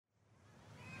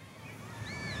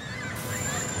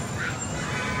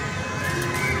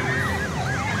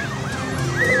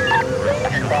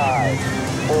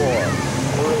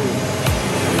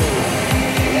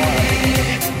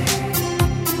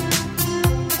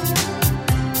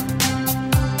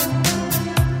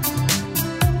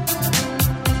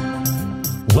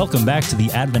Welcome back to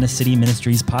the Adventist City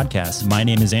Ministries podcast. My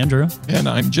name is Andrew. And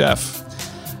I'm Jeff.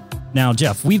 Now,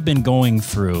 Jeff, we've been going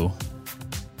through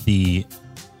the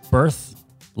birth,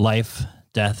 life,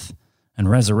 death, and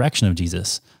resurrection of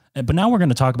Jesus. But now we're going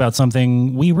to talk about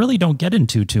something we really don't get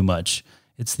into too much.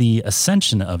 It's the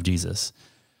ascension of Jesus.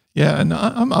 Yeah, and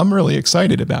I'm really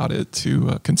excited about it,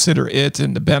 to consider it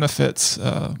and the benefits.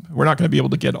 We're not going to be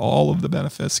able to get all of the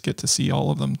benefits, get to see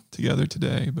all of them together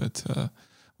today, but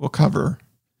we'll cover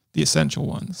the essential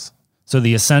ones. So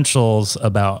the essentials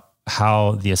about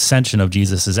how the ascension of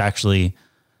Jesus is actually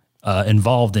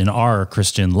involved in our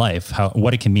Christian life,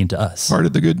 what it can mean to us. Part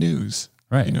of the good news,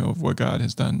 right? Of what God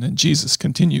has done and Jesus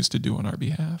continues to do on our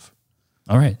behalf.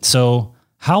 All right. So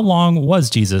how long was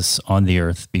Jesus on the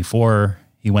earth before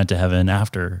he went to heaven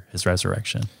after his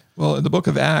resurrection? Well, in the book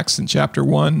of Acts, in chapter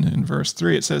 1, in verse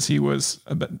 3, it says he was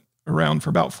around for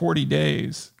about 40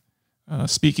 days,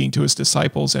 speaking to his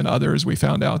disciples and others. We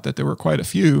found out that there were quite a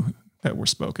few that were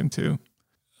spoken to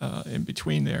in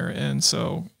between there. And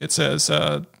so it says,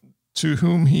 to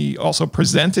whom he also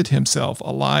presented himself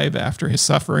alive after his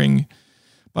suffering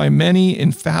by many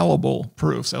infallible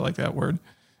proofs. I like that word.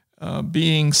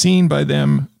 Being seen by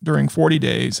them during 40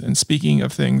 days and speaking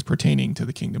of things pertaining to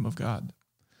the kingdom of God.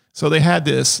 So they had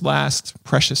this last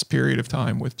precious period of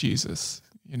time with Jesus,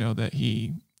 that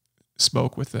he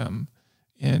spoke with them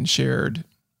and shared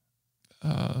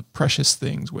precious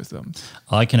things with them.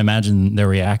 I can imagine their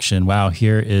reaction. Wow,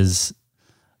 here is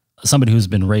somebody who's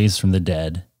been raised from the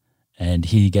dead, and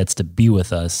he gets to be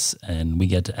with us, and we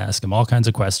get to ask him all kinds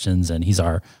of questions, and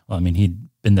he'd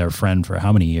been their friend for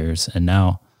how many years, and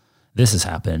now this has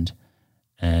happened,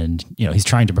 and he's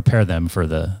trying to prepare them for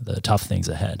the tough things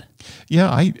ahead.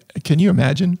 Yeah, can you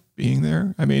imagine being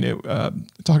there?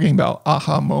 Talking about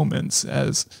aha moments,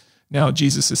 as now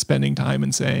Jesus is spending time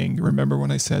and saying, "Remember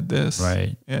when I said this?"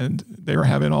 Right. And they were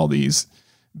having all these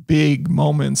big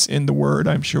moments in the Word,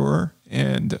 I'm sure,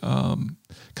 and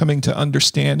coming to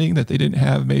understanding that they didn't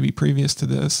have maybe previous to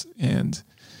this, and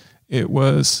it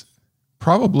was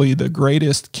probably the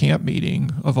greatest camp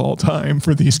meeting of all time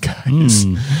for these guys.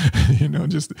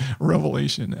 Just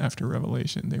revelation after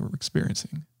revelation they were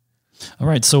experiencing. All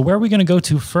right, so where are we going to go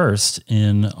to first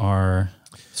in our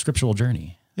scriptural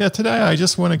journey? Yeah, today I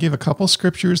just want to give a couple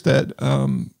scriptures that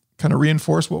kind of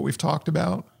reinforce what we've talked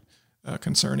about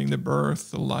concerning the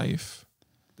birth, the life,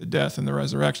 the death, and the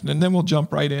resurrection. And then we'll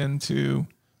jump right into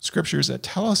scriptures that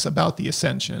tell us about the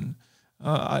ascension.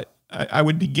 I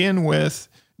would begin with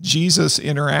Jesus'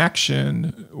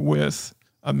 interaction with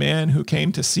a man who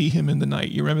came to see him in the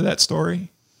night. You remember that story?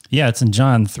 Yeah, it's in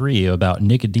John 3 about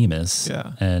Nicodemus,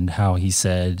 yeah, and how he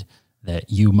said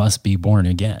that you must be born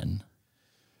again.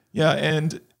 Yeah,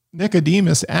 and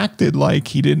Nicodemus acted like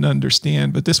he didn't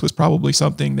understand, but this was probably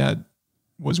something that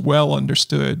was well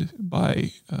understood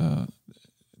by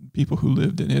people who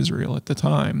lived in Israel at the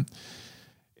time,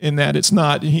 in that it's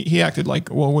not, he acted like,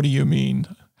 well, what do you mean?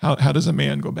 How does a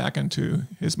man go back into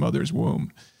his mother's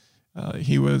womb?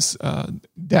 He was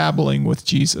dabbling with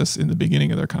Jesus in the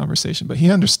beginning of their conversation, but he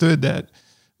understood that,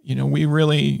 we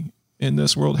really in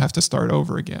this world have to start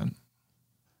over again.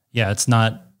 Yeah, it's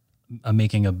not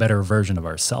making a better version of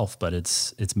ourselves, but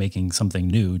it's making something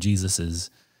new. Jesus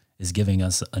is giving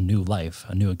us a new life,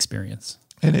 a new experience.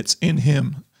 And it's in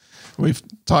him. We've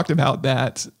talked about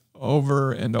that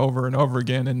over and over and over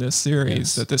again in this series,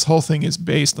 yes, that this whole thing is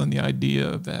based on the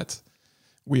idea that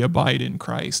we abide in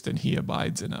Christ and he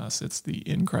abides in us. It's the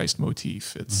in Christ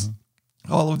motif. It's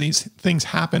all of these things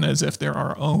happen as if they're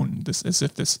our own, as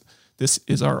if this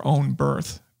is our own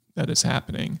birth that is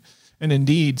happening. And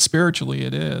indeed, spiritually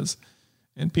it is.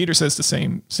 And Peter says the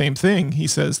same thing. He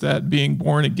says that being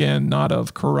born again, not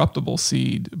of corruptible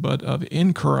seed, but of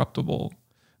incorruptible,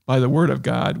 by the word of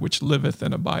God, which liveth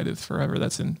and abideth forever.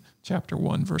 That's in chapter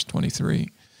 1, verse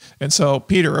 23. And so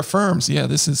Peter affirms,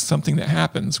 this is something that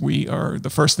happens.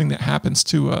 The first thing that happens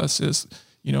to us is,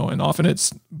 and often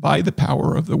it's by the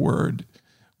power of the word,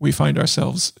 we find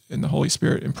ourselves in the Holy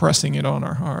Spirit impressing it on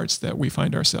our hearts, that we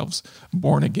find ourselves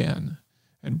born again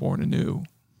and born anew.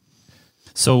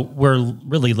 So we're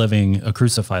really living a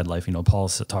crucified life. Paul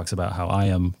talks about how I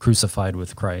am crucified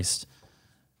with Christ.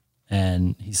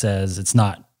 And he says, it's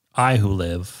not I who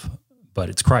live, but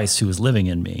it's Christ who is living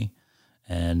in me.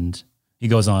 And he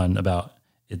goes on about,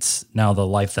 it's now the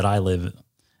life that I live,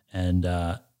 and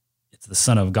it's the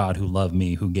Son of God who loved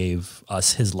me, who gave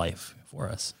us his life for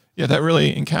us. Yeah, that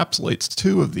really encapsulates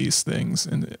two of these things,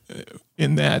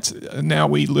 in that now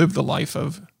we live the life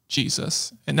of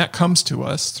Jesus, and that comes to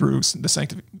us through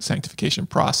the sanctification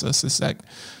process, is that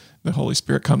the Holy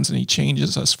Spirit comes and he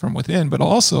changes us from within, but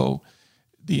also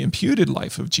the imputed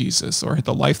life of Jesus, or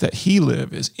the life that he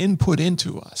lived, is input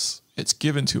into us. It's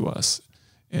given to us.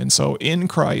 And so in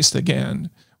Christ, again,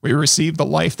 we receive the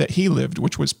life that he lived,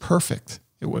 which was perfect.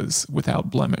 It was without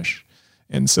blemish.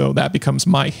 And so that becomes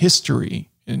my history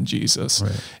in Jesus.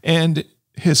 Right. And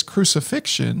his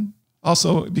crucifixion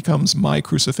also becomes my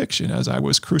crucifixion, as I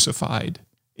was crucified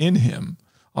in him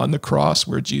on the cross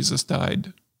where Jesus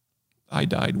died. I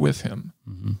died with him.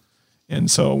 Mm-hmm. And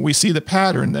so we see the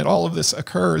pattern that all of this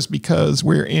occurs because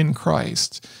we're in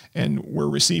Christ and we're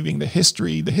receiving the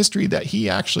history that he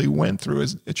actually went through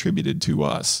is attributed to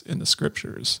us in the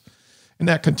scriptures. And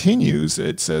that continues.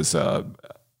 It says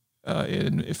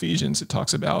in Ephesians, it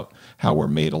talks about how we're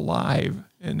made alive,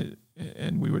 and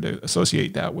we would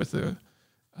associate that with the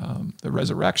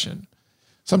resurrection.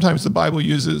 Sometimes the Bible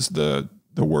uses the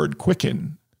word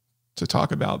quicken to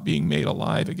talk about being made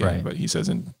alive again, right. But he says,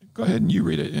 go ahead and you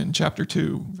read it in chapter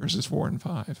 2, verses 4 and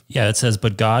 5. Yeah, it says,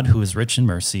 "But God, who is rich in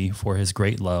mercy, for his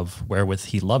great love, wherewith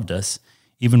he loved us,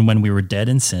 even when we were dead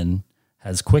in sin,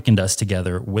 has quickened us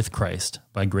together with Christ.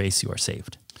 By grace you are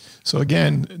saved." So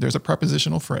again, there's a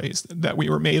prepositional phrase that we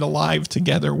were made alive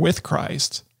together with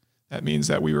Christ. That means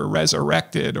that we were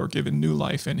resurrected or given new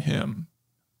life in him.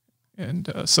 And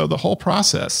so the whole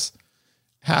process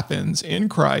happens in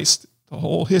Christ. The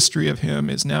whole history of him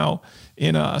is now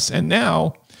in us. And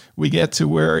now we get to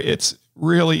where it's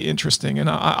really interesting. And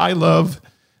I love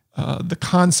the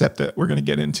concept that we're going to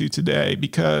get into today,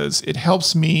 because it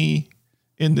helps me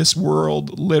in this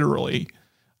world literally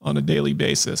on a daily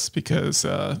basis, because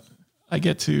I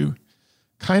get to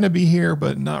kind of be here,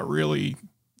 but not really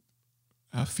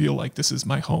feel like this is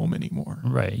my home anymore.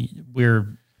 Right.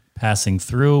 We're passing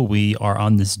through. We are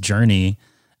on this journey,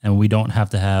 and we don't have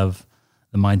to have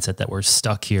the mindset that we're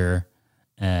stuck here.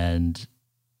 And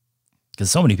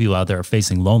because so many people out there are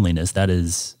facing loneliness, that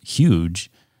is huge.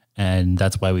 And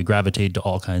that's why we gravitate to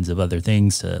all kinds of other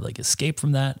things to like escape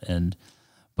from that.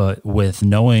 But with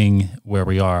knowing where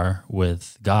we are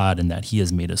with God and that he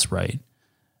has made us right,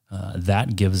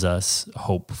 that gives us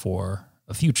hope for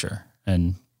a future.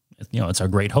 And, it's our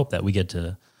great hope that we get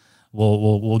to,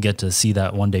 we'll get to see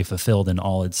that one day fulfilled in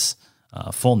all its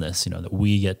fullness, that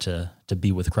we get to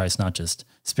be with Christ, not just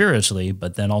spiritually,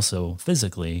 but then also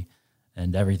physically,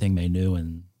 and everything made new,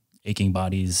 and aching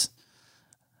bodies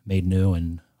made new,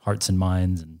 and hearts and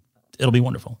minds, and it'll be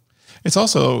wonderful. It's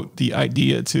also the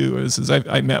idea too, is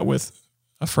I met with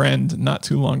a friend not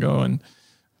too long ago and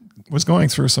was going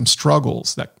through some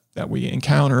struggles that we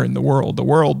encounter in the world. The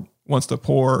world wants to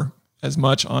pour as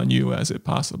much on you as it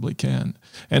possibly can,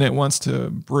 and it wants to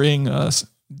bring us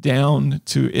down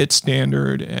to its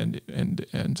standard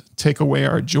and take away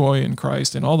our joy in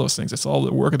Christ and all those things. It's all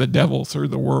the work of the devil through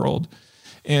the world.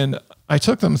 And I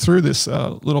took them through this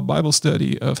little Bible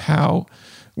study of how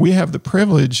we have the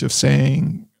privilege of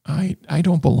saying, I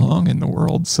don't belong in the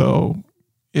world, so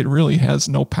it really has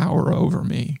no power over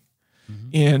me. Mm-hmm.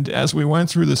 And as we went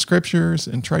through the scriptures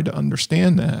and tried to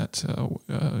understand that,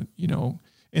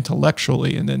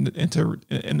 intellectually, and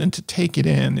then to take it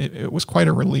in, it was quite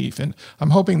a relief. And I'm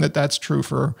hoping that that's true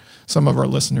for some of our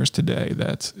listeners today,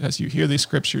 that as you hear these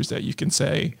scriptures, that you can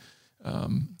say,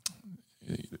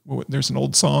 there's an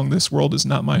old song, "This world is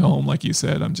not my home," like you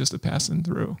said, I'm just a passing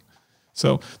through.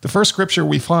 So the first scripture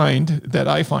we find that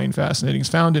I find fascinating is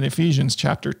found in Ephesians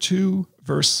chapter 2,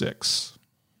 verse 6.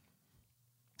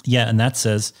 Yeah, and that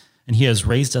says, "And he has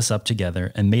raised us up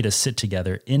together and made us sit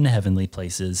together in heavenly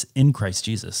places in Christ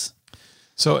Jesus."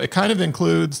 So it kind of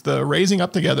includes the raising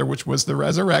up together, which was the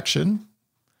resurrection.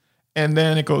 And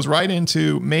then it goes right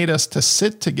into made us to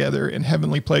sit together in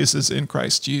heavenly places in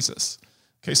Christ Jesus.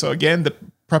 Okay, so again, the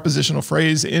prepositional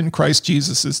phrase "in Christ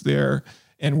Jesus" is there.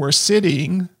 And we're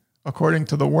sitting, according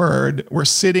to the word, we're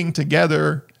sitting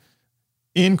together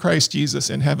in Christ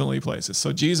Jesus in heavenly places.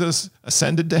 So Jesus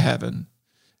ascended to heaven.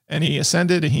 And he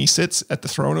ascended and he sits at the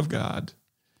throne of God.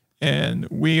 And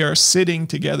we are sitting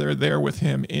together there with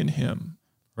him in him.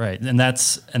 Right. And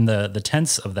the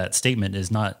tense of that statement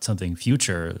is not something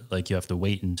future, like you have to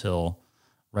wait until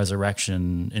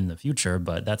resurrection in the future,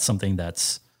 but that's something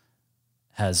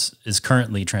is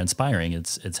currently transpiring.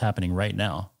 It's happening right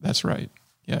now. That's right.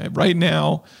 Yeah, right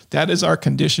now, that is our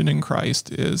condition in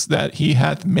Christ, is that he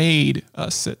hath made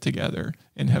us sit together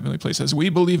in heavenly places. As we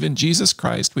believe in Jesus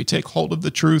Christ, we take hold of the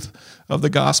truth of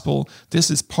the gospel. This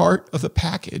is part of the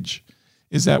package,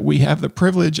 is that we have the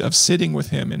privilege of sitting with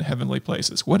him in heavenly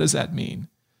places. What does that mean?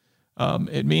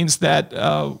 It means that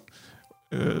the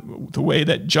way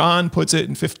that John puts it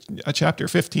in chapter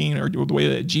 15, or the way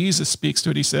that Jesus speaks to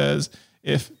it, he says,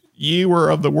 "If ye were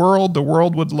of the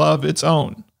world would love its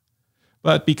own.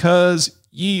 But because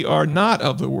ye are not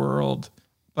of the world,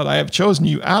 but I have chosen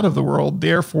you out of the world,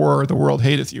 therefore the world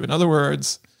hateth you. In other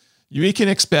words, we can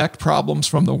expect problems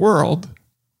from the world,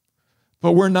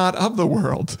 but we're not of the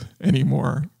world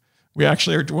anymore. We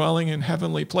actually are dwelling in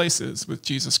heavenly places with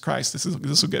Jesus Christ. This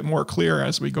will get more clear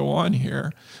as we go on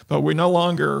here, but we're no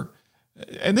longer,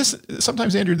 and this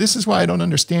sometimes, Andrew, this is why I don't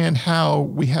understand how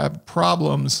we have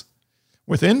problems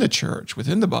within the church,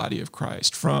 within the body of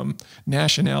Christ, from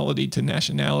nationality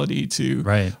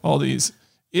to all these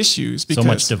issues, because so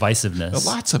much divisiveness,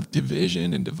 lots of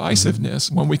division and divisiveness.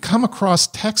 When we come across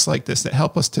texts like this that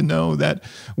help us to know that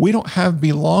we don't have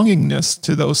belongingness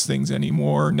to those things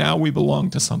anymore, now we belong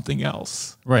to something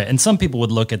else. Right. And some people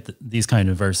would look at these kind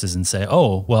of verses and say,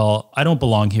 oh, well, I don't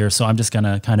belong here, so I'm just going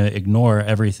to kind of ignore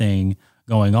everything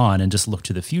going on and just look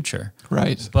to the future.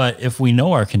 Right. But if we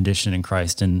know our condition in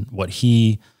Christ and what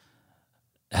he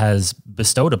has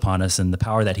bestowed upon us and the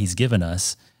power that he's given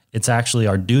us, it's actually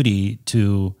our duty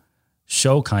to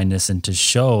show kindness and to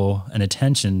show an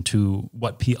attention to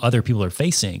what other people are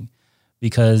facing,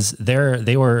 because they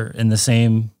are in the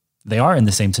same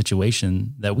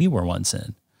situation that we were once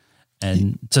in,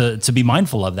 and to be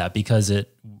mindful of that, because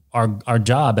our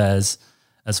job as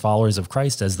followers of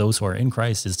Christ, as those who are in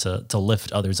Christ, is to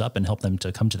lift others up and help them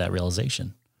to come to that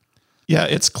realization. Yeah,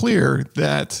 it's clear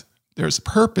that there's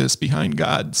purpose behind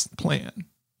God's plan.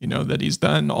 That he's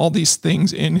done all these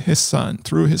things in his son,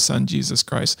 through his son, Jesus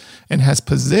Christ, and has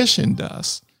positioned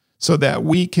us so that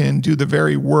we can do the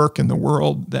very work in the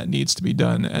world that needs to be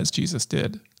done as Jesus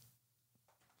did.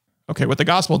 Okay, what the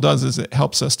gospel does is it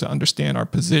helps us to understand our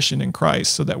position in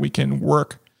Christ so that we can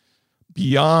work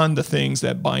beyond the things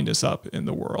that bind us up in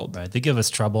the world. Right. They give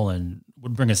us trouble and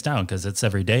would bring us down, because it's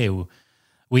every day.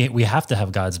 We have to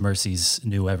have God's mercies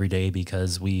new every day,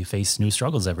 because we face new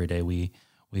struggles every day.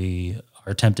 We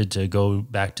are tempted to go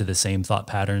back to the same thought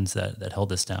patterns that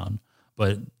held us down.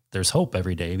 But there's hope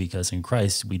every day, because in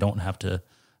Christ, we don't have to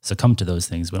succumb to those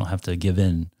things. We don't have to give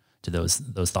in to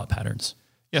those thought patterns.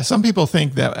 Yeah, some people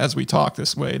think that as we talk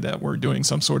this way, that we're doing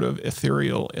some sort of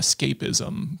ethereal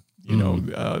escapism,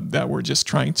 that we're just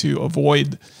trying to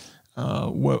avoid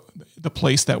the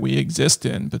place that we exist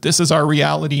in. But this is our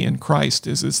reality in Christ,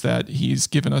 is that he's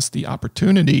given us the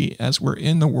opportunity, as we're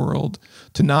in the world,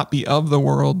 to not be of the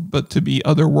world, but to be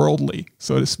otherworldly,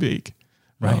 so to speak.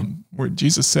 Right. Where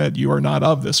Jesus said, you are not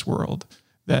of this world,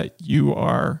 that you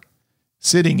are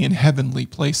sitting in heavenly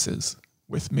places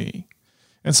with me.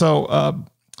 And so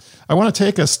I want to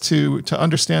take us to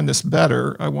understand this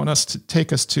better. I want us to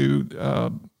take us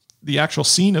to the actual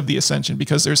scene of the ascension,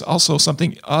 because there's also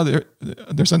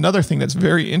there's another thing that's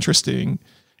very interesting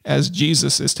as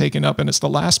Jesus is taken up, and it's the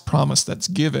last promise that's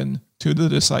given to the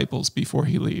disciples before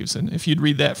he leaves. And if you'd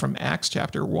read that from Acts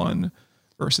chapter 1,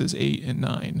 verses 8 and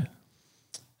 9.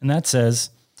 And that says,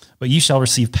 "But ye shall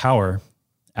receive power.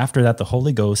 After that the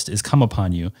Holy Ghost is come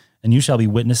upon you, and you shall be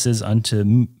witnesses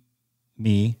unto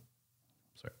me."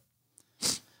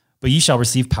 But ye shall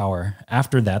receive power.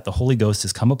 After that the Holy Ghost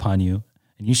is come upon you,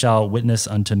 and you shall witness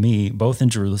unto me both in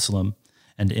Jerusalem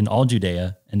and in all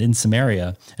Judea and in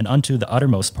Samaria and unto the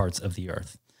uttermost parts of the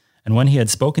earth. And when he had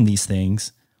spoken these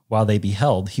things, while they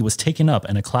beheld, he was taken up,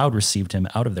 and a cloud received him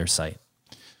out of their sight.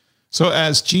 So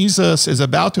as Jesus is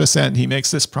about to ascend, he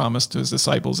makes this promise to his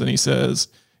disciples, and he says,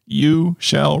 you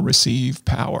shall receive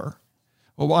power.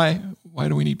 Well, why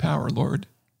do we need power, Lord?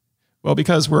 Well,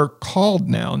 because we're called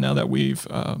now that we've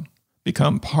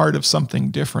become part of something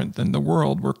different than the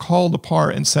world. We're called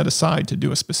apart and set aside to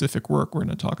do a specific work we're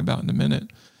going to talk about in a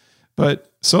minute.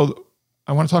 But so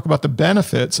I want to talk about the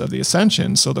benefits of the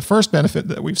ascension. So the first benefit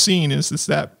that we've seen is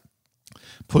that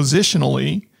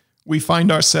positionally we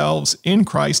find ourselves in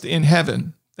Christ in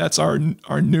heaven. That's our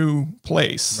new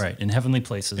place. Right, in heavenly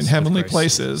places. In heavenly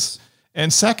places.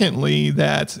 And secondly,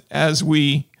 that as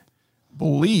we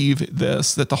believe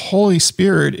this, that the Holy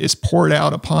Spirit is poured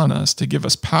out upon us to give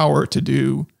us power to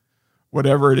do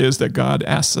whatever it is that God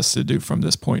asks us to do from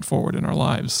this point forward in our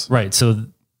lives. Right. So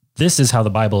this is how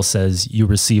the Bible says you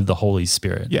receive the Holy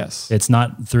Spirit. Yes. It's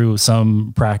not through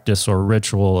some practice or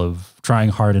ritual of trying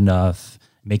hard enough,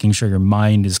 making sure your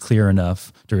mind is clear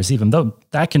enough to receive him, though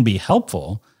that can be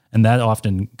helpful. And that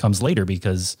often comes later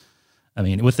because,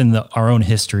 within our own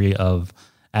history of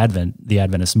Advent, the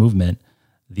Adventist movement,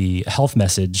 the health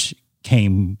message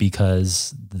came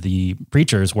because the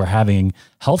preachers were having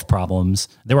health problems.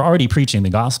 They were already preaching the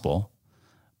gospel,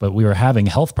 but we were having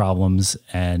health problems,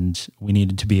 and we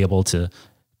needed to be able to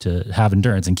have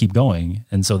endurance and keep going.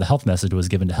 And so the health message was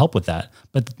given to help with that.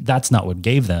 But that's not what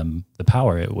gave them the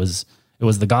power. It was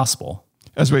the gospel.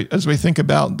 As we think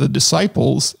about the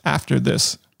disciples after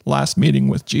this last meeting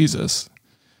with Jesus,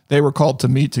 they were called to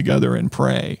meet together and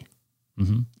pray.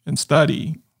 and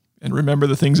study and remember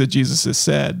the things that Jesus has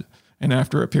said. And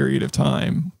after a period of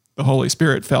time, the Holy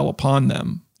Spirit fell upon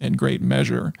them in great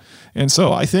measure. And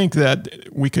so I think that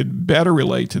we could better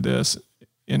relate to this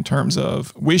in terms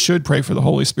of we should pray for the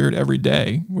Holy Spirit every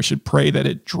day. We should pray that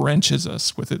it drenches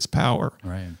us with its power.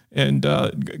 Right. And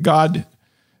God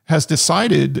has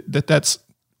decided that that's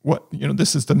what,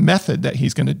 this is the method that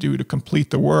he's going to do to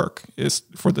complete the work is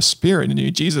for the Spirit.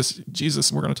 And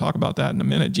Jesus, we're going to talk about that in a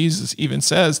minute. Jesus even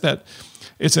says that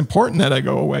it's important that I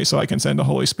go away so I can send the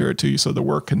Holy Spirit to you so the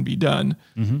work can be done.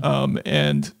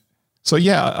 And so,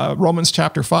 Romans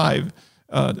chapter 5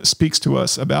 speaks to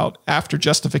us about after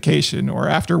justification or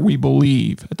after we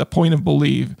believe, at the point of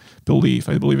belief,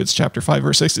 I believe it's chapter 5,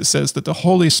 verse 6, it says that the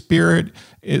Holy Spirit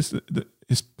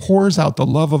pours out the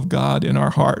love of God in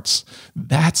our hearts.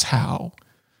 That's how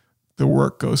the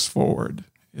work goes forward.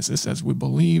 Is this as we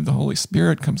believe, the Holy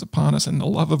Spirit comes upon us and the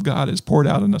love of God is poured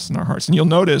out in us in our hearts. And you'll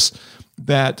notice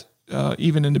that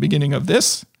even in the beginning of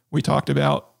this, we talked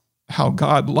about how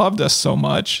God loved us so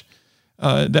much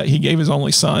that he gave his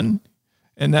only son.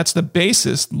 And that's the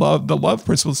basis, the love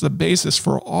principle is the basis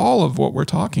for all of what we're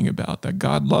talking about, that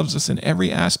God loves us in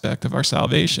every aspect of our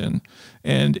salvation.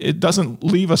 And it doesn't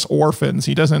leave us orphans.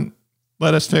 He doesn't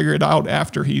let us figure it out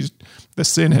after the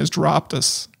sin has dropped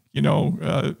us,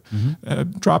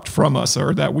 dropped from us,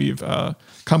 or that we've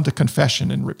come to confession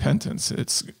and repentance.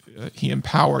 He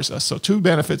empowers us. So 2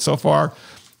 benefits so far.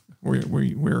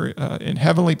 We're in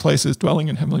heavenly places, dwelling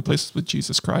in heavenly places with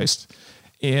Jesus Christ.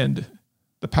 And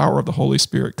the power of the Holy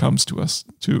Spirit comes to us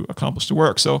to accomplish the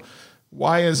work. So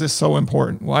why is this so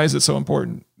important? Why is it so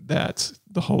important that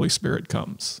the Holy Spirit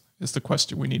comes is the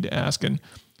question we need to ask. And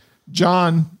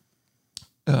John,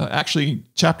 actually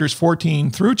chapters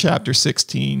 14 through chapter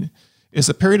 16 is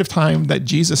a period of time that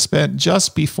Jesus spent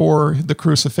just before the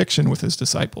crucifixion with his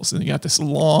disciples. And you got this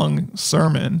long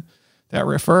sermon that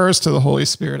refers to the Holy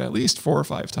Spirit at least 4 or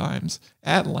 5 times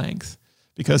at length,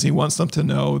 because he wants them to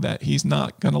know that he's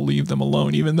not going to leave them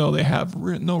alone, even though they have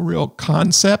no real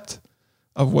concept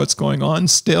of what's going on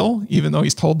still, even though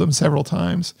he's told them several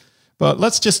times. But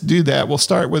let's just do that. We'll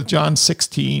start with John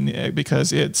 16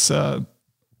 because it's the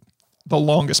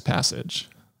longest passage.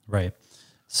 Right.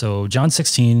 So John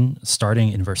 16,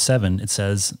 starting in verse 7, it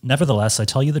says, "Nevertheless, I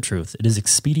tell you the truth. It is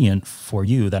expedient for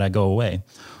you that I go away.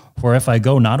 For if I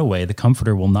go not away, the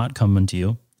Comforter will not come unto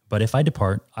you. But if I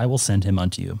depart, I will send him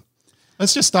unto you."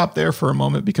 Let's just stop there for a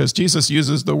moment because Jesus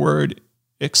uses the word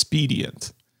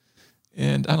expedient.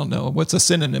 And I don't know, what's a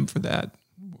synonym for that?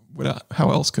 How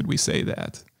else could we say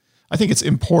that? I think it's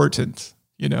important,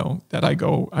 that I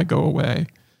go away.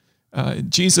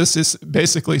 Jesus is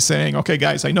basically saying, okay,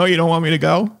 guys, I know you don't want me to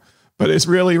go, but it's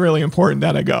really, really important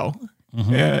that I go.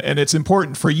 And it's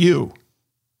important for you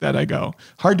that I go.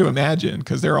 Hard to imagine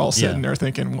because they're all sitting there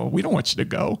thinking, well, we don't want you to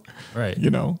go. Right.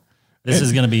 This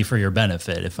is going to be for your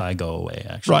benefit if I go away,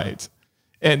 actually. Right.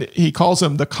 And he calls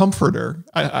him the Comforter.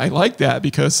 I like that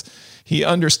because he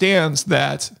understands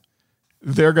that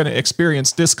they're going to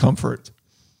experience discomfort,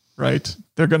 right?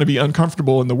 They're going to be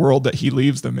uncomfortable in the world that he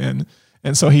leaves them in.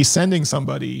 And so he's sending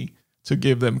somebody to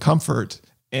give them comfort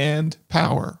and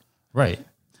power. Right.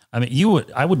 I mean,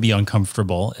 I would be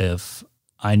uncomfortable if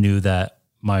I knew that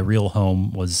my real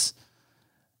home was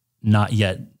not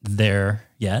yet there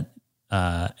yet.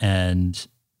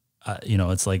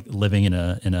 It's like living in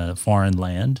a foreign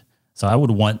land. So I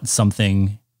would want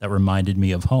something that reminded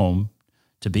me of home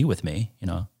to be with me,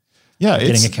 Yeah.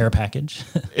 Getting a care package.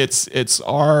 it's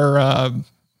our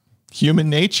human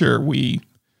nature. We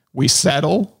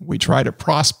settle, we try to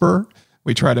prosper,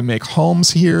 we try to make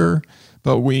homes here,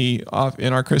 but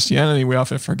in our Christianity, we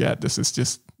often forget this is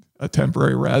just a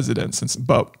temporary residence.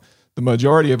 But the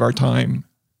majority of our time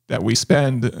that we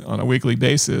spend on a weekly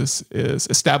basis is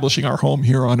establishing our home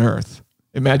here on earth.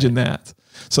 Imagine that.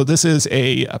 So this is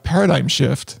a paradigm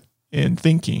shift in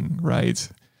thinking, right?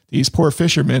 These poor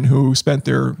fishermen who spent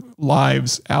their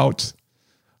lives out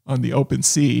on the open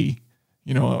sea,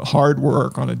 hard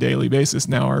work on a daily basis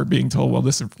now are being told, well,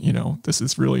 this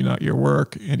is really not your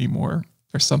work anymore.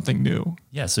 There's something new.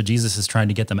 Yeah. So Jesus is trying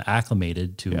to get them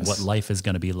acclimated to Yes. what life is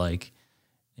going to be like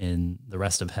in the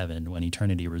rest of heaven when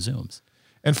eternity resumes.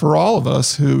 And for all of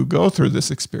us who go through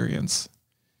this experience,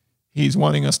 he's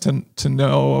wanting us to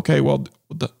know, okay, well,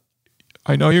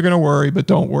 I know you're going to worry, but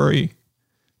don't worry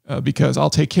because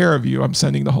I'll take care of you. I'm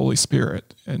sending the Holy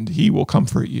Spirit and he will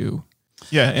comfort you.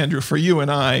 Yeah, Andrew, for you and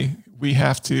I,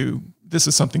 this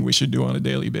is something we should do on a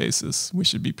daily basis. We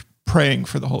should be praying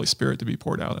for the Holy Spirit to be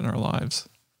poured out in our lives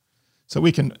so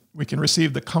we can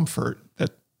receive the comfort that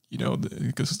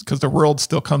because the world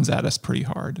still comes at us pretty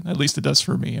hard. At least it does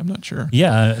for me. I'm not sure.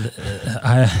 Yeah,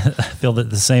 I feel that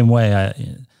the same way.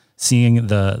 Seeing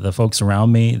the folks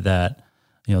around me that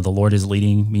the Lord is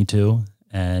leading me to,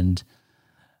 and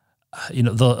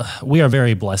we are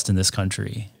very blessed in this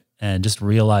country, and just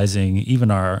realizing even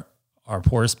our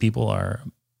poorest people are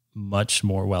much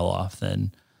more well off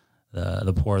than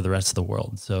the poor of the rest of the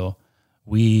world. So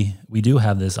we do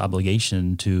have this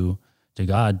obligation to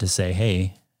God to say,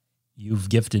 hey, you've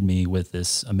gifted me with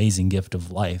this amazing gift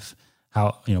of life.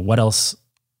 How, what else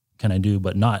can I do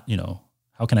but not,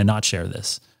 how can I not share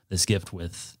this gift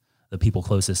with the people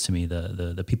closest to me,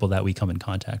 the people that we come in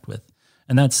contact with?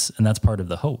 And that's part of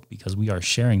the hope, because we are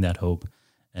sharing that hope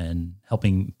and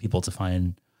helping people to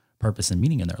find purpose and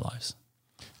meaning in their lives.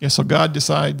 Yeah, so God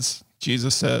decides,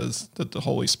 Jesus says that the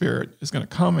Holy Spirit is going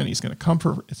to come and he's going to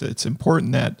comfort. It's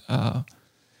important that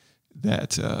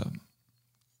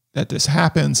this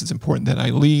happens. It's important that I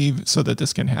leave so that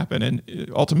this can happen.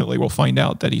 And ultimately we'll find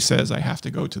out that he says, I have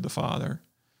to go to the Father.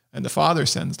 And the Father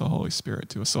sends the Holy Spirit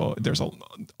to us. So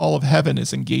all of heaven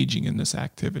is engaging in this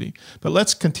activity. But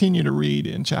let's continue to read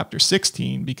in chapter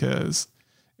 16, because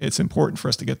it's important for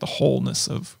us to get the wholeness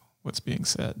of what's being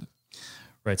said.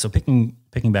 Right. So picking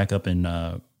back up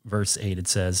in verse 8, it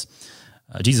says,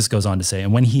 Jesus goes on to say,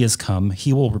 and when he is come,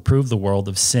 he will reprove the world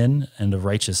of sin and of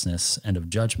righteousness and of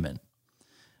judgment.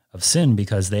 Of sin,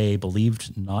 because they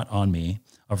believed not on me.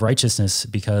 Of righteousness,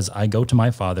 because I go to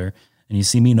my Father, and you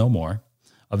see me no more.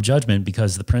 Of judgment,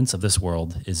 because the prince of this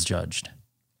world is judged.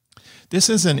 This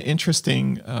is an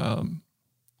interesting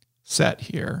set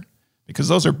here, because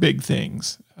those are big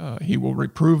things. He will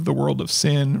reprove the world of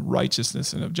sin,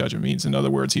 righteousness, and of judgment. Means, in other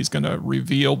words, he's going to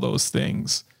reveal those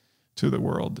things to the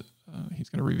world. He's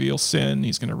going to reveal sin,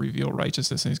 he's going to reveal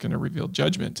righteousness, and he's going to reveal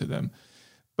judgment to them.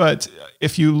 But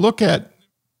if you look at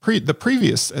the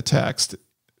previous text,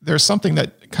 there's something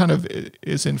that kind of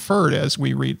is inferred as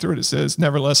we read through it. It says,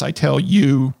 nevertheless, I tell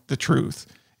you the truth.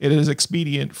 It is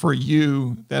expedient for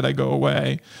you that I go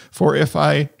away. For if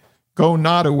I go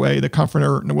not away, the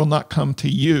Comforter will not come to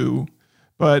you.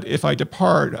 But if I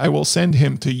depart, I will send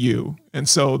him to you. And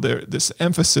so this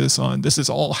emphasis on this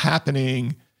is all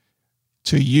happening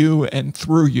to you and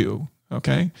through you.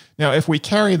 Okay. Now, if we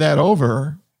carry that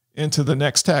over into the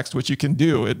next text, which you can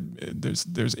do,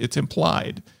 it's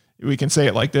implied. We can say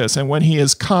it like this: and when he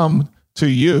has come to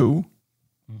you,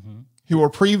 he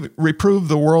will reprove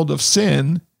the world of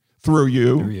sin through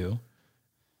you,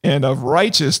 and of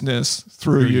righteousness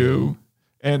through you,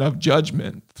 and of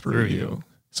judgment through you.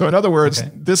 So in other words,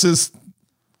 this is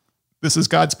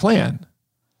God's plan.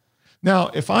 Now,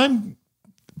 if I'm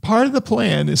part of the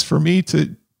plan is for me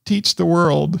to teach the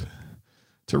world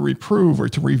to reprove or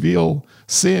to reveal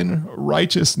sin,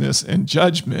 righteousness, and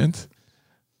judgment,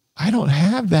 I don't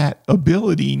have that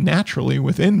ability naturally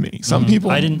within me. Some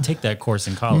people. I didn't take that course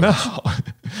in college. No,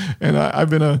 and I've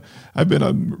been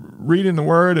reading the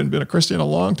Word and been a Christian a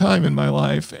long time in my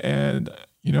life, and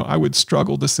I would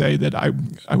struggle to say that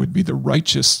I would be the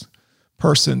righteous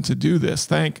person to do this.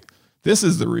 This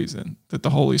is the reason that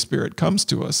the Holy Spirit comes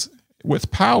to us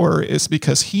with power, is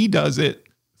because he does it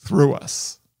through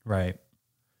us. Right.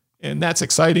 And that's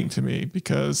exciting to me,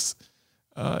 because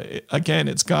again,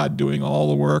 it's God doing all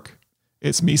the work.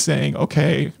 It's me saying,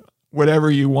 okay, whatever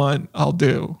you want, I'll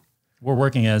do. We're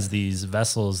working as these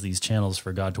vessels, these channels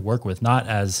for God to work with, not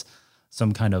as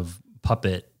some kind of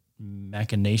puppet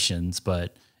machinations,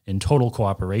 but in total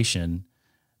cooperation,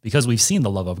 because we've seen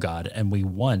the love of God and we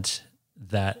want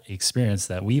that experience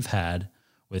that we've had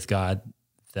with God,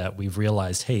 that we've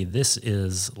realized, hey, this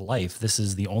is life. This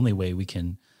is the only way we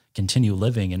can continue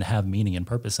living and have meaning and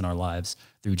purpose in our lives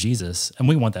through Jesus. And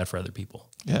we want that for other people.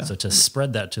 Yeah. So to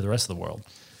spread that to the rest of the world.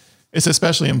 It's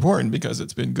especially important because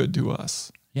it's been good to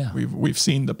us. Yeah. We've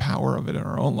seen the power of it in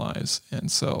our own lives. And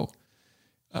so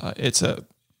it's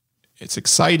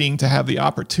exciting to have the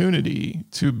opportunity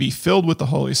to be filled with the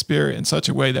Holy Spirit in such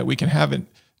a way that we can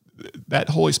that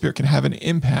Holy Spirit can have an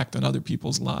impact on other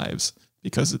people's lives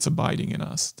because it's abiding in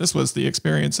us. This was the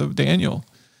experience of Daniel.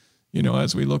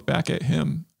 As we look back at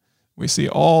him, we see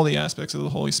all the aspects of the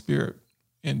Holy Spirit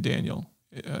in Daniel,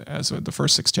 as the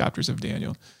first 6 chapters of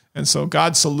Daniel. And so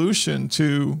God's solution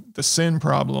to the sin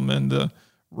problem and the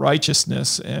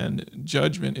righteousness and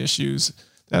judgment issues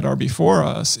that are before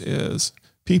us is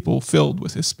people filled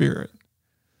with his Spirit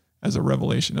as a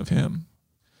revelation of him.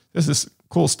 This is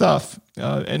cool stuff.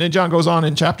 And then John goes on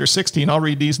in chapter 16. I'll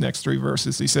read these next 3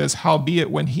 verses. He says,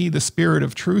 howbeit when he, the Spirit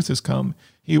of truth, is come,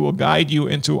 he will guide you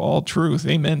into all truth.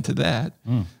 Amen to that.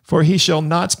 For he shall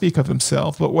not speak of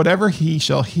himself, but whatever he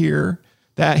shall hear,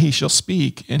 that he shall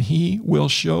speak, and he will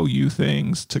show you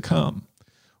things to come.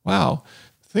 Wow.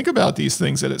 Think about these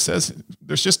things that it says.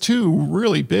 There's just two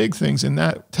really big things in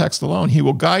that text alone. He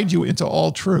will guide you into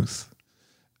all truth.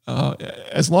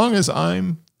 As long as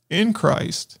I'm in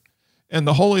Christ and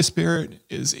the Holy Spirit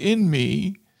is in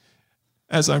me,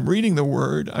 as I'm reading the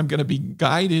word, I'm going to be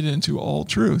guided into all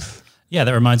truth. Yeah,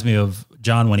 that reminds me of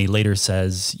John when he later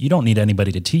says, you don't need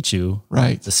anybody to teach you.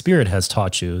 Right. The Spirit has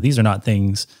taught you. These are not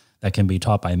things that can be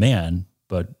taught by man,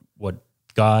 but what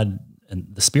God and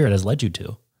the Spirit has led you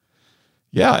to.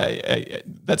 Yeah,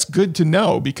 that's good to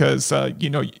know, because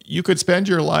you could spend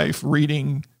your life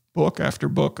reading book after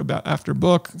book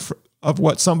of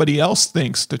what somebody else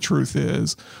thinks the truth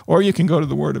is, or you can go to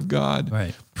the Word of God,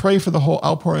 right. Pray for the whole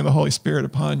outpouring of the Holy Spirit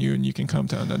upon you, and you can come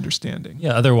to an understanding.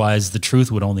 Yeah, otherwise the truth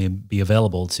would only be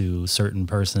available to certain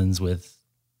persons with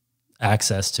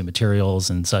access to materials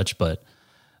and such, but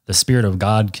the Spirit of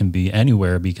God can be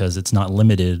anywhere because it's not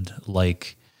limited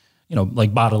like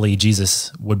bodily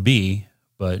Jesus would be.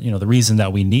 But, the reason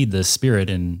that we need the Spirit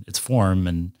in its form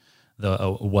and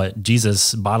what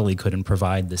Jesus bodily couldn't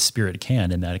provide, the Spirit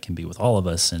can, and that it can be with all of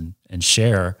us and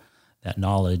share that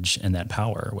knowledge and that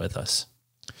power with us.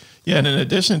 Yeah, and in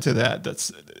addition to that,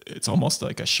 it's almost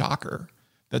like a shocker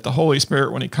that the Holy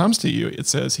Spirit, when he comes to you, it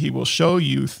says he will show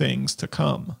you things to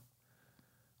come.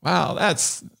 Wow,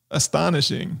 that's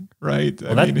astonishing, right?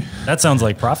 Well, that sounds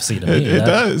like prophecy to me. It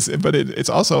does, but it's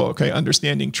also,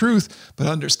 understanding truth, but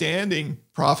understanding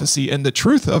prophecy and the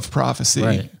truth of prophecy.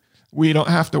 Right. We don't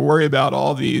have to worry about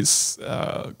all these,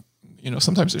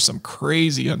 sometimes there's some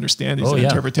crazy understandings and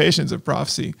interpretations of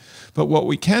prophecy, but what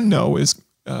we can know is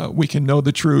we can know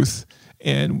the truth,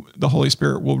 and the Holy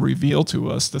Spirit will reveal to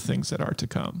us the things that are to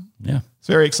come. Yeah. It's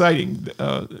very exciting.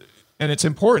 And it's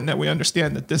important that we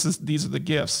understand that these are the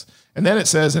gifts. And then it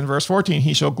says in verse 14,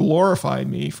 he shall glorify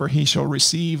me, for he shall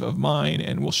receive of mine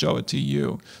and will show it to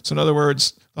you. So in other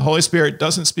words, the Holy Spirit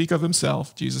doesn't speak of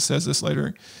himself. Jesus says this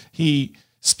later. He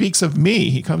speaks of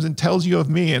me. He comes and tells you of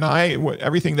me, and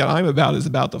everything that I'm about is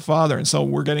about the Father. And so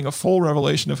we're getting a full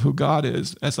revelation of who God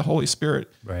is as the Holy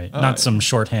Spirit. Right. Not some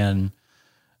shorthand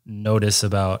notice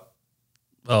about,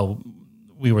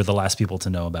 we were the last people to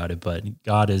know about it, but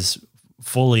God is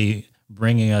fully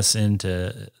bringing us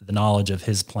into the knowledge of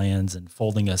his plans and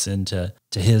folding us into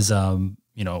his,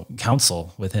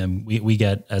 counsel with him. We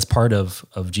get, as part of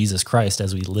Jesus Christ,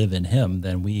 as we live in him,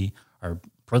 then we are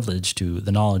privileged to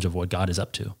the knowledge of what God is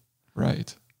up to.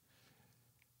 Right.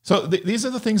 So these are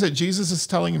the things that Jesus is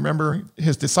telling, remember,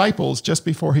 his disciples just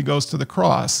before he goes to the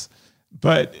cross,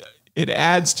 but it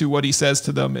adds to what he says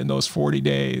to them in those 40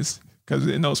 days. Because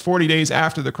in those 40 days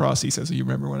after the cross, he says, you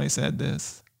remember when I said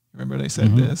this? Remember when I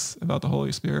said this about the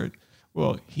Holy Spirit?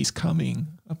 Well, he's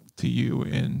coming up to you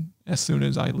as soon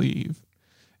as I leave.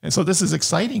 And so this is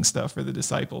exciting stuff for the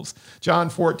disciples. John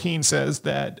 14 says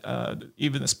that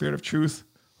even the Spirit of truth,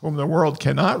 whom the world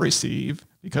cannot receive,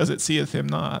 because it seeth him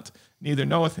not, neither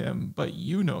knoweth him, but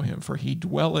you know him, for he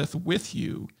dwelleth with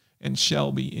you and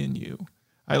shall be in you.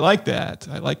 I like that.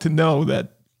 I like to know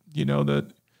that,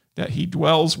 that he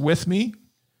dwells with me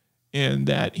and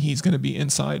that he's going to be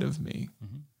inside of me. Mm-hmm.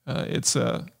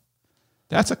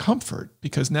 That's a comfort,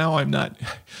 because now I'm not,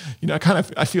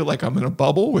 I feel like I'm in a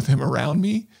bubble with him around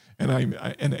me,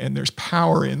 and there's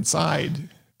power inside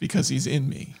because he's in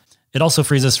me. It also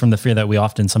frees us from the fear that we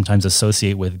often sometimes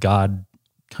associate with God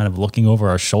kind of looking over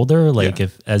our shoulder,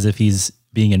 as if he's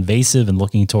being invasive and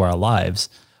looking into our lives.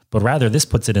 But rather, this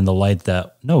puts it in the light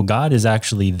that, no, God is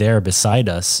actually there beside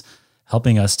us,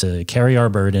 helping us to carry our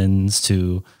burdens,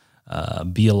 to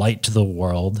be a light to the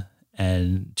world,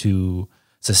 and to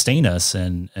sustain us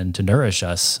and to nourish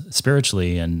us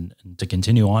spiritually and to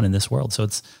continue on in this world. So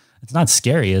it's not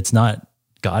scary. It's not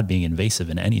God being invasive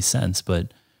in any sense,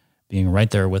 but being right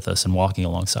there with us and walking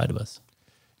alongside of us.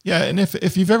 Yeah, and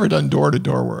if you've ever done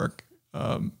door-to-door work,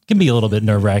 it can be a little bit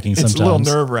nerve-wracking sometimes. It's a little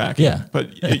nerve-wracking, yeah.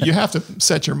 But you have to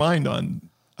set your mind on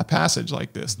a passage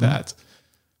like this, that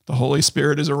the Holy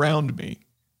Spirit is around me.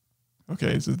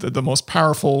 Okay, so the most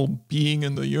powerful being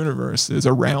in the universe is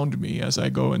around me as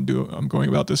I'm going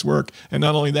about this work. And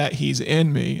not only that, he's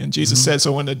in me. And Jesus said,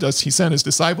 so when he sent his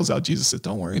disciples out, Jesus said,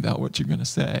 don't worry about what you're going to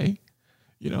say.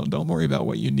 Don't worry about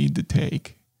what you need to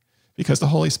take, because the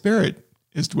Holy Spirit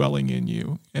is dwelling in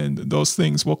you, and those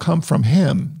things will come from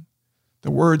him.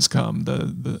 The words come,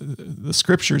 the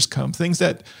scriptures come, things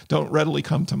that don't readily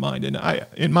come to mind. And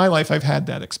in my life, I've had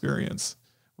that experience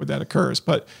where that occurs,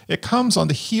 but it comes on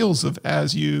the heels of,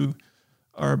 as you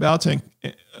are about to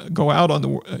go out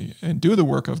and do the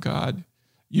work of God,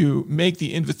 you make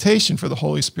the invitation for the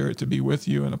Holy Spirit to be with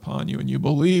you and upon you, and you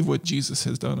believe what Jesus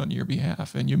has done on your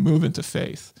behalf, and you move into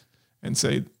faith and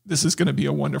say, this is going to be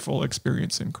a wonderful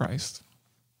experience in Christ.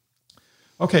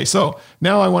 Okay, so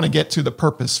now I want to get to the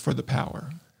purpose for the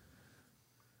power.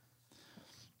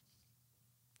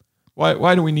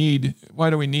 Why do we need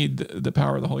the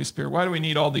power of the Holy Spirit? Why do we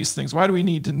need all these things? Why do we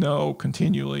need to know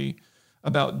continually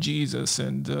about Jesus?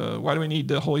 And why do we need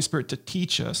the Holy Spirit to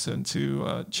teach us and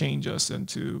to change us and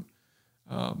to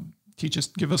teach us,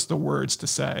 give us the words to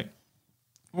say?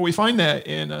 Well, we find that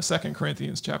in 2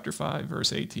 Corinthians chapter 5,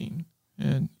 verse 18.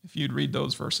 And if you'd read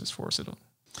those verses for us, it'll...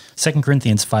 2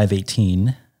 Corinthians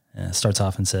 5:18 starts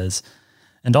off and says,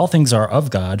 "And all things are of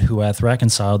God, who hath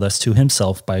reconciled us to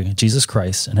himself by Jesus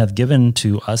Christ, and hath given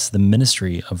to us the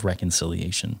ministry of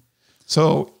reconciliation."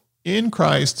 So in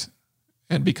Christ,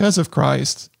 and because of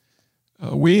Christ,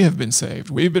 we have been saved.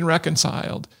 We've been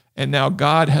reconciled, and now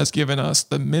God has given us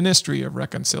the ministry of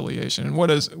reconciliation. And what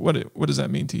does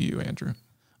that mean to you, Andrew?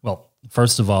 Well,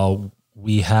 first of all,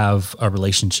 we have a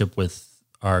relationship with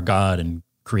our God and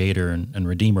Creator and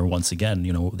Redeemer once again.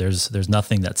 You know, there's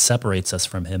nothing that separates us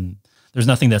from him. There's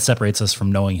nothing that separates us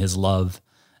from knowing his love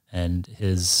and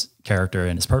his character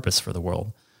and his purpose for the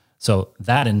world. So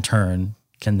that in turn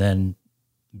can then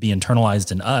be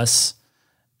internalized in us.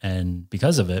 And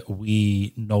because of it,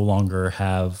 we no longer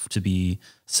have to be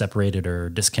separated or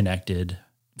disconnected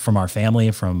from our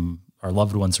family, from our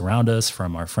loved ones around us,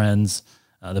 from our friends,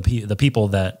 the people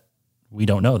that we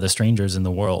don't know, the strangers in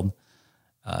the world.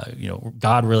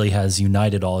 God really has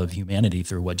united all of humanity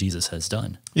through what Jesus has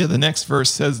done. Yeah, the next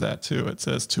verse says that too. It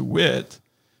says, "To wit,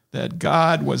 that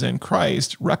God was in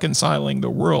Christ reconciling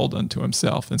the world unto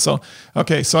himself." And so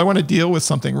I want to deal with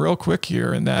something real quick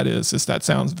here, and that is that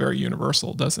sounds very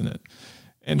universal, doesn't it?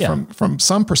 And yeah. from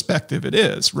some perspective, it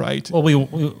is, right?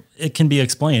 Well, it can be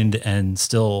explained and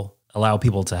still allow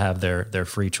people to have their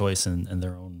free choice and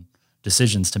their own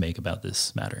decisions to make about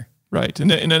this matter. Right.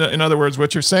 And in other words,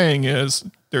 what you're saying is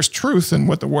there's truth in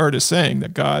what the word is saying,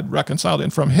 that God reconciled.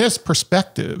 And from his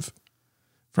perspective,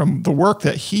 from the work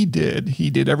that he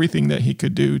did everything that he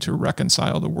could do to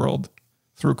reconcile the world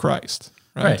through Christ.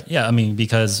 Right. Yeah. I mean,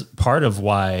 because part of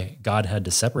why God had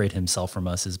to separate himself from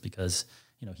us is because,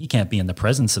 he can't be in the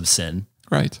presence of sin.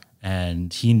 Right.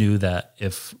 And he knew that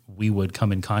if we would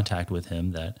come in contact with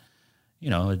him, that,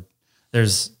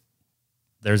 there's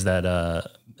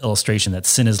that illustration that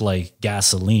sin is like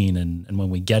gasoline, and when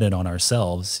we get it on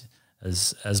ourselves,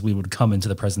 as we would come into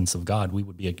the presence of God, we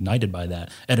would be ignited by that,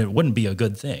 and it wouldn't be a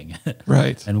good thing.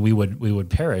 Right. And we would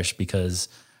perish because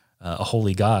a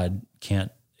holy God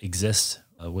can't exist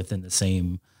within the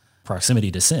same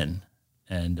proximity to sin,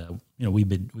 and we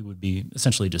would be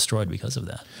essentially destroyed because of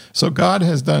that. So God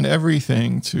has done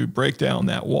everything to break down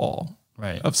that wall,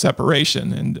 right, of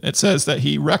separation, and it says that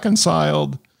he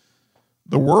reconciled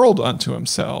the world unto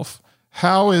himself.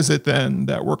 How is it then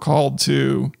that we're called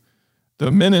to the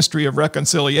ministry of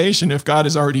reconciliation if God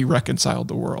has already reconciled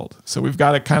the world? So we've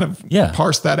got to kind of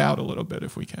parse that out a little bit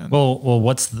if we can. Well,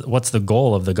 what's the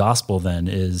goal of the gospel then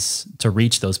is to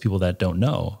reach those people that don't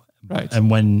know. Right. And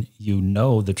when you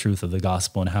know the truth of the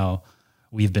gospel and how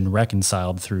we've been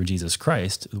reconciled through Jesus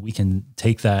Christ, we can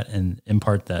take that and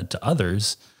impart that to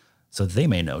others so that they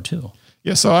may know too.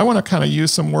 Yeah, so I want to kind of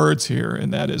use some words here,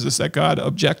 and that is that God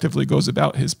objectively goes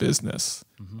about his business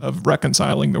of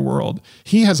reconciling the world.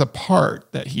 He has a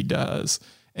part that he does,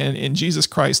 and in Jesus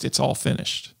Christ, it's all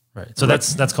finished. Right. So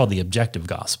that's called the objective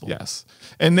gospel. Yes.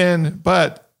 And then,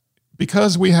 but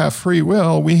because we have free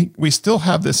will, we still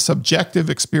have this subjective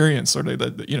experience, sort of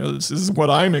that, this is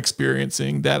what I'm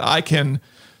experiencing, that I can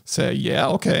say, yeah,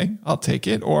 okay, I'll take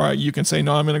it. Or you can say,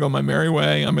 no, I'm going to go my merry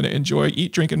way. I'm going to enjoy,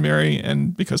 eat, drink, and marry,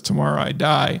 and because tomorrow I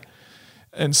die.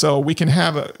 And so we can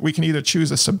either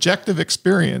choose a subjective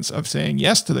experience of saying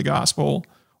yes to the gospel,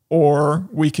 or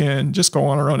we can just go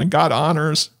on our own. And God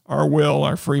honors our will,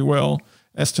 our free will,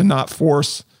 as to not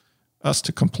force us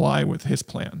to comply with his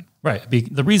plan. Right.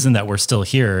 The reason that we're still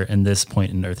here in this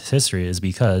point in Earth's history is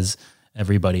because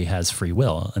everybody has free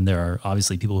will, and there are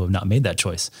obviously people who have not made that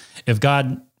choice. If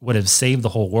God would have saved the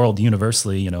whole world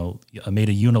universally, made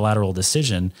a unilateral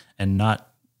decision and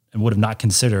would have not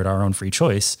considered our own free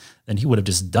choice, then he would have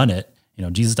just done it.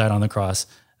 Jesus died on the cross.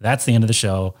 That's the end of the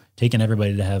show, taking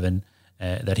everybody to heaven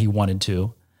that he wanted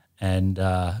to. And,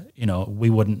 we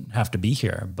wouldn't have to be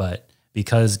here. But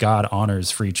because God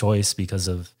honors free choice because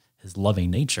of his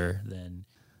loving nature, then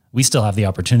we still have the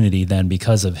opportunity then,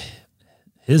 because of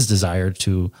his desire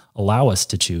to allow us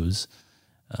to choose,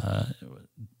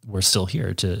 we're still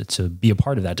here to be a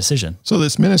part of that decision. So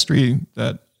this ministry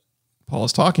that Paul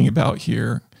is talking about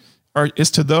here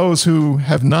is to those who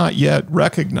have not yet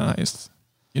recognized,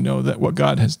 that what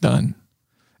God has done,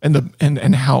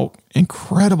 and how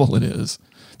incredible it is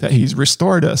that he's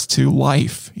restored us to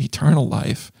life, eternal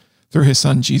life, through his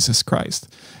son, Jesus Christ.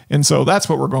 And so that's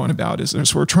what we're going about,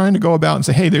 is we're trying to go about and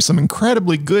say, hey, there's some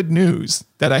incredibly good news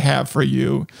that I have for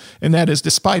you. And that is,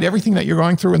 despite everything that you're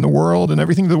going through in the world and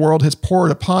everything the world has poured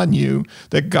upon you,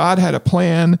 that God had a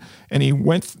plan, and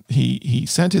he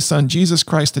sent his son, Jesus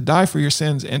Christ, to die for your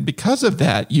sins. And because of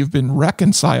that, you've been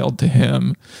reconciled to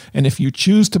him. And if you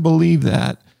choose to believe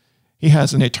that, he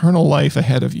has an eternal life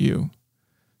ahead of you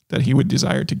that he would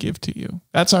desire to give to you.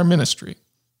 That's our ministry.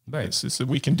 Right. So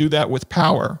we can do that with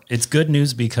power. It's good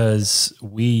news because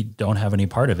we don't have any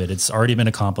part of it. It's already been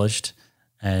accomplished,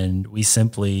 and we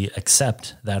simply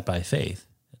accept that by faith.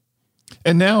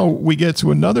 And now we get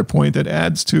to another point that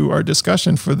adds to our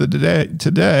discussion for the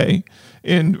today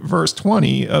in verse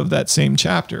 20 of that same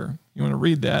chapter. You want to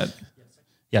read that?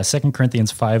 Yeah, 2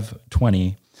 Corinthians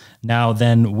 5:20. Now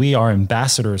then, we are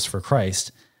ambassadors for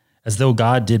Christ, as though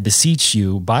God did beseech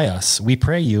you by us. We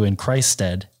pray you in Christ's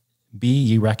stead, be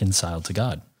ye reconciled to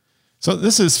God. So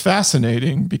this is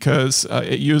fascinating because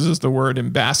it uses the word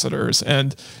ambassadors,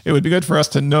 and it would be good for us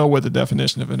to know what the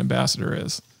definition of an ambassador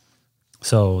is.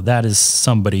 So that is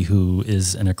somebody who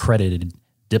is an accredited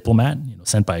diplomat,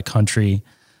 sent by a country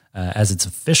as its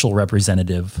official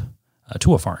representative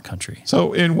to a foreign country.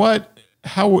 So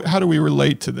how do we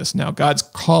relate to this now? God's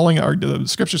the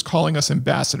scripture's calling us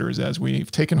ambassadors as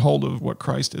we've taken hold of what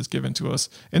Christ has given to us.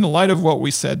 In the light of what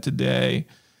we said today,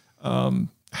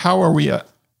 how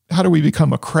do we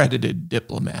become accredited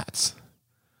diplomats?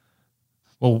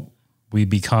 Well, we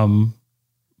become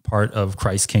part of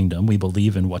Christ's kingdom. We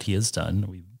believe in what he has done.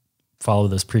 We follow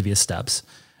those previous steps.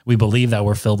 We believe that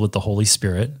we're filled with the Holy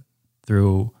Spirit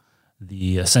through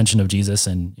the ascension of Jesus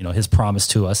and, his promise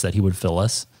to us that he would fill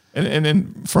us. And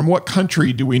then from what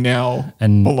country do we now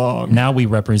belong? Now we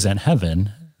represent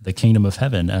heaven, the kingdom of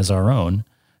heaven, as our own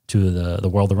to the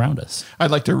world around us.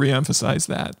 I'd like to reemphasize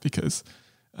that because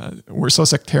we're so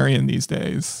sectarian these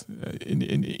days,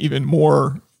 in even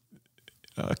more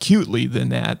acutely than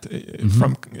that.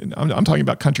 I'm talking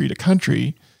about country to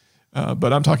country,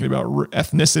 but I'm talking about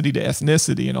ethnicity to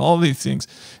ethnicity and all these things.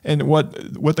 And what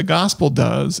the gospel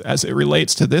does as it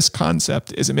relates to this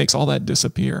concept is it makes all that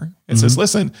disappear. It says,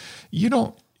 listen,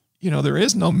 there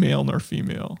is no male nor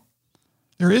female.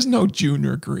 There is no Jew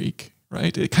nor Greek,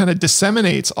 right? It kind of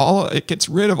disseminates it gets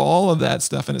rid of all of that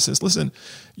stuff. And it says, listen,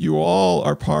 you all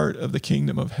are part of the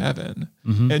kingdom of heaven,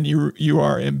 and you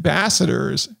are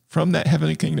ambassadors from that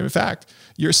heavenly kingdom. In fact,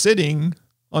 you're sitting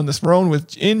on the throne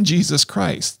in Jesus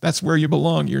Christ. That's where you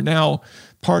belong. You're now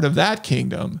part of that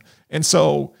kingdom. And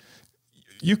so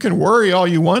you can worry all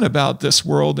you want about this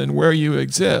world and where you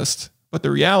exist, but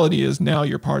the reality is now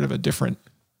you're part of a different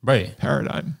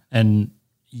paradigm. And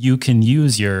you can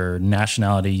use your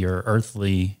nationality, your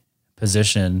earthly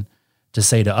position to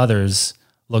say to others,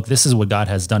 look, this is what God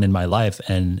has done in my life.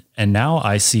 And now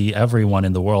I see everyone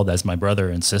in the world as my brother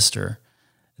and sister.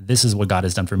 This is what God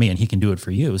has done for me, and he can do it for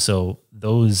you. So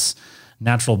those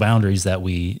natural boundaries that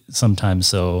we sometimes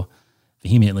so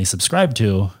vehemently subscribe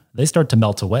to, they start to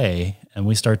melt away, and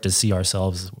we start to see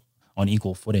ourselves on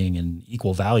equal footing and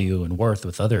equal value and worth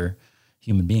with other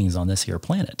human beings on this here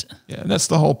planet. Yeah, and that's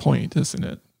the whole point, isn't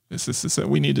it? This is that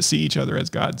we need to see each other as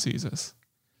God sees us.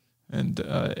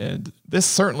 And this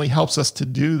certainly helps us to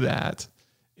do that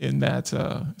in that.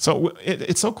 So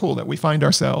it's so cool that we find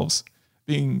ourselves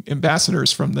being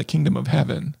ambassadors from the kingdom of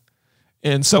heaven.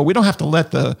 And so we don't have to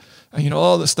let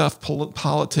all the stuff,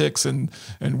 politics and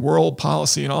world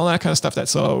policy and all that kind of stuff that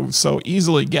so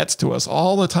easily gets to us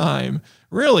all the time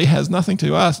really has nothing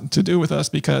to do with us,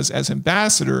 because as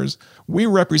ambassadors, we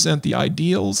represent the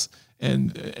ideals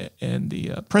and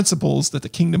the principles that the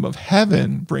kingdom of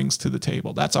heaven brings to the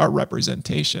table. That's our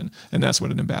representation, and that's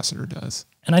what an ambassador does.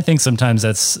 And I think sometimes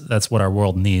that's what our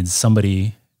world needs,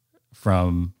 somebody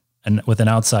with an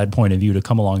outside point of view to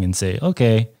come along and say,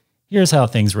 okay, here's how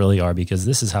things really are, because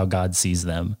this is how God sees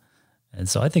them. And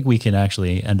so I think we can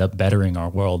actually end up bettering our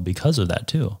world because of that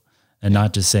too. And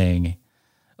not just saying,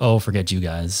 oh, forget you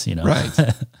guys, Right.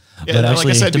 But actually, like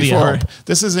I said before,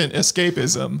 this isn't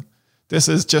escapism. This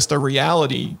is just a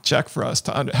reality check for us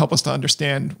to help us to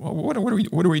understand, well,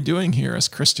 what are we doing here as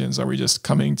Christians? Are we just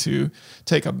coming to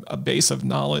take a base of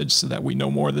knowledge so that we know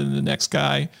more than the next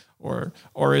guy?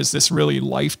 Or is this really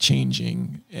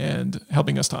life-changing and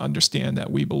helping us to understand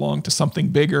that we belong to something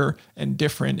bigger and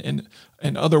different and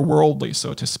otherworldly,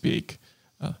 so to speak?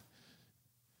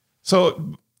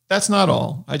 So that's not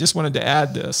all. I just wanted to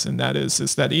add this, and that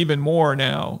is that even more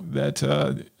now that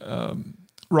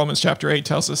Romans chapter 8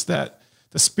 tells us that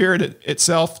the Spirit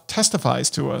itself testifies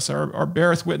to us or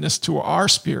beareth witness to our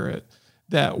spirit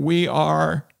that we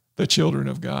are the children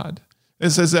of God. It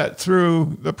says that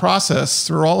through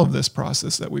all of this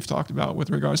process that we've talked about with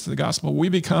regards to the gospel, we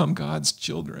become God's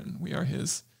children. We are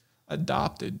his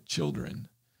adopted children.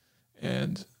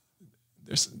 And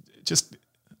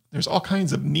there's all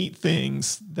kinds of neat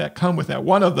things that come with that.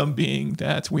 One of them being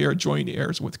that we are joint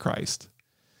heirs with Christ,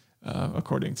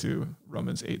 according to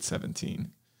Romans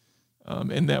 8:17.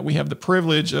 And that we have the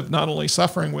privilege of not only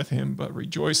suffering with him, but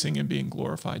rejoicing and being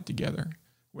glorified together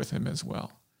with him as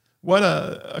well. What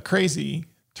a crazy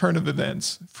turn of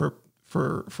events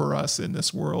for us in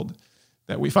this world,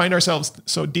 that we find ourselves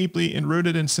so deeply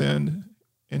enrooted in sin,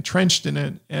 entrenched in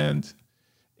it, and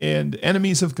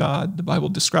enemies of God. The Bible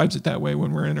describes it that way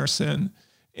when we're in our sin.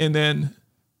 And then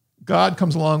God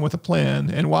comes along with a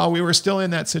plan. And while we were still in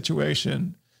that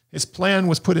situation, his plan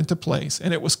was put into place,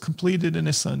 and it was completed in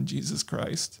his son, Jesus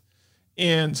Christ.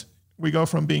 And we go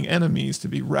from being enemies to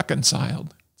be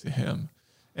reconciled to him.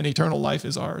 And eternal life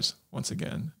is ours once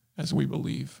again, as we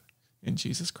believe in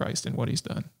Jesus Christ and what he's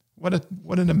done. What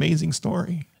an amazing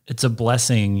story. It's a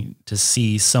blessing to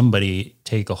see somebody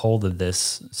take a hold of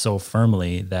this so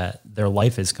firmly that their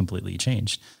life is completely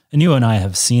changed. And you and I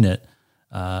have seen it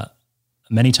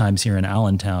many times here in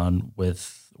Allentown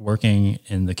with working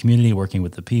in the community, working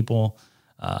with the people,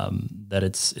 that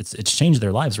it's changed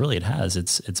their lives. Really, it has.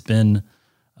 It's been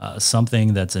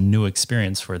something that's a new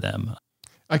experience for them.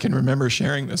 I can remember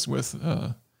sharing this with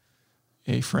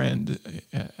a friend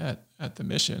at the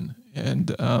mission,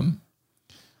 and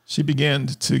she began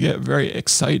to get very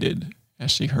excited as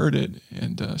she heard it.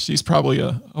 And she's probably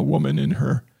a woman in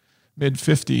her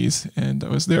mid-50s, and I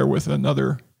was there with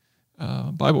another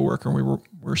Bible worker, and we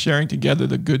were sharing together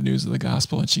the good news of the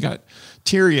gospel, and she got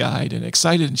teary-eyed and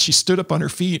excited, and she stood up on her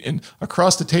feet, and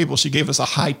across the table she gave us a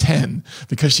high 10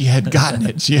 because she had gotten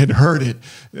it. She had heard it.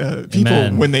 People,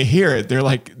 Amen. when they hear it, they're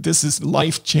like, this is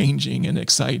life-changing and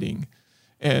exciting.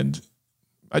 And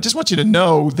I just want you to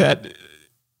know that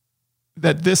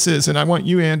this is, and I want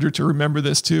you, Andrew, to remember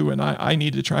this too, and I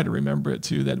need to try to remember it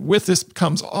too, that with this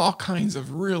comes all kinds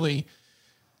of really,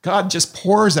 God just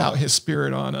pours out his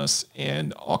Spirit on us,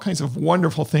 and all kinds of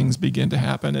wonderful things begin to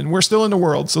happen. And we're still in the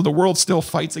world, so the world still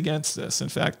fights against this. In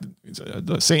fact,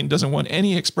 Satan doesn't want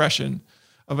any expression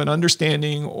of an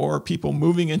understanding or people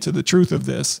moving into the truth of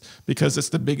this, because it's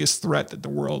the biggest threat that the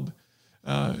world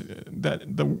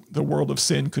of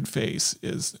sin could face,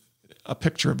 is a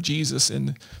picture of Jesus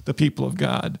and the people of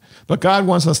God. But God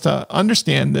wants us to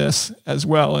understand this as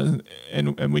well,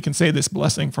 and we can say this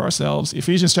blessing for ourselves.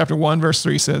 Ephesians chapter 1, verse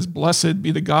 3 says, "Blessed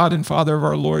be the God and Father of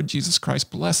our Lord Jesus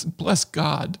Christ." Bless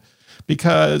God,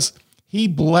 because he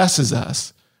blesses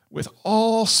us with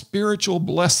all spiritual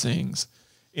blessings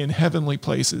in heavenly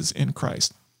places in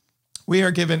Christ. We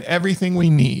are given everything we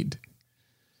need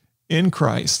in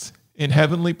Christ, in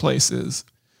heavenly places,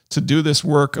 to do this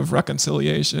work of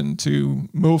reconciliation, to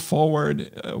move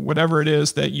forward, whatever it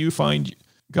is that you find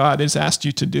God has asked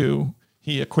you to do,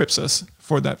 he equips us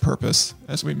for that purpose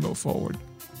as we move forward.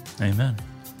 Amen.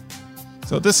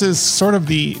 So this is sort of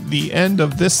the end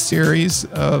of this series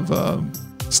of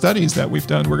studies that we've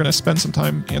done. We're going to spend some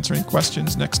time answering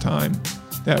questions next time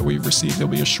that we've received.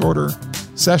 There'll be a shorter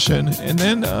session, and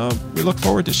then we look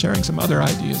forward to sharing some other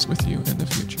ideas with you in the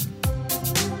future.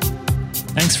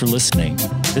 Thanks for listening.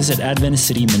 Visit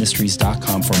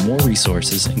AdventistCityMinistries.com for more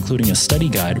resources, including a study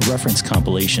guide, reference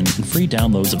compilation, and free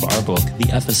downloads of our book, The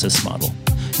Ephesus Model.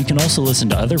 You can also listen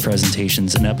to other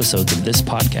presentations and episodes of this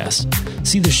podcast.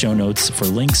 See the show notes for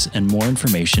links and more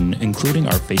information, including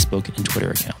our Facebook and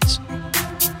Twitter accounts.